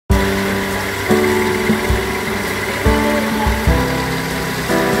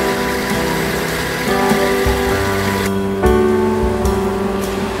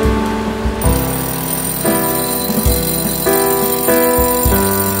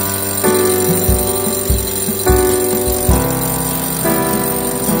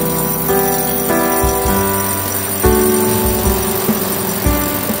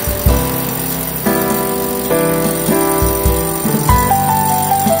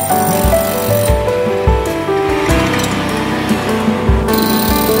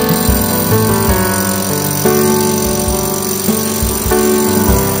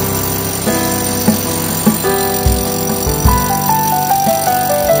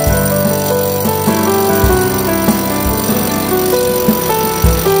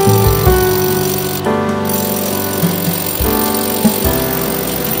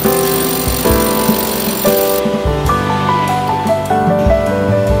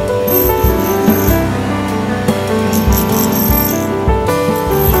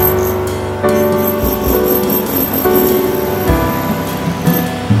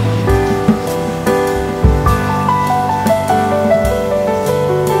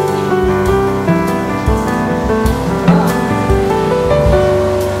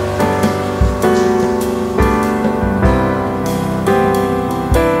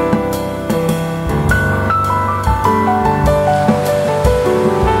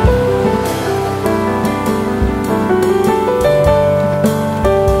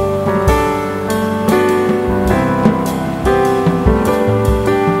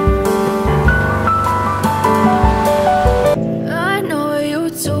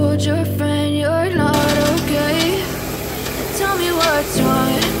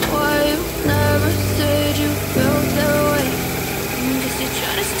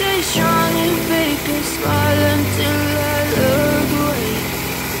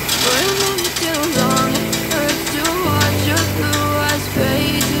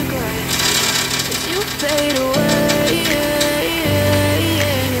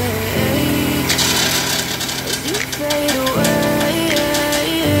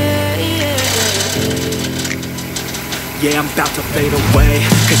yeah, I'm about to fade away.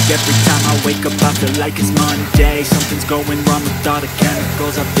 Cause every time I wake up I feel like it's Monday. Something's going wrong with all the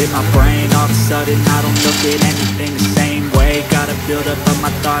chemicals up in my brain. All of a sudden I don't look at anything the same way. Gotta build up of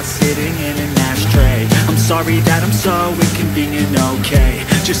my thoughts sitting in an ashtray. I'm sorry that I'm so inconvenient, okay.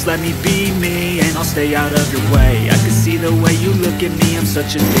 Just let me be me and I'll stay out of your way. I can see the way you look at me, I'm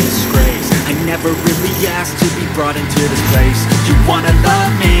such a disgrace. I never really asked to be brought into this place. You wanna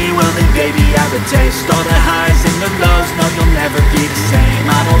love me? Well then baby I have a taste. All the high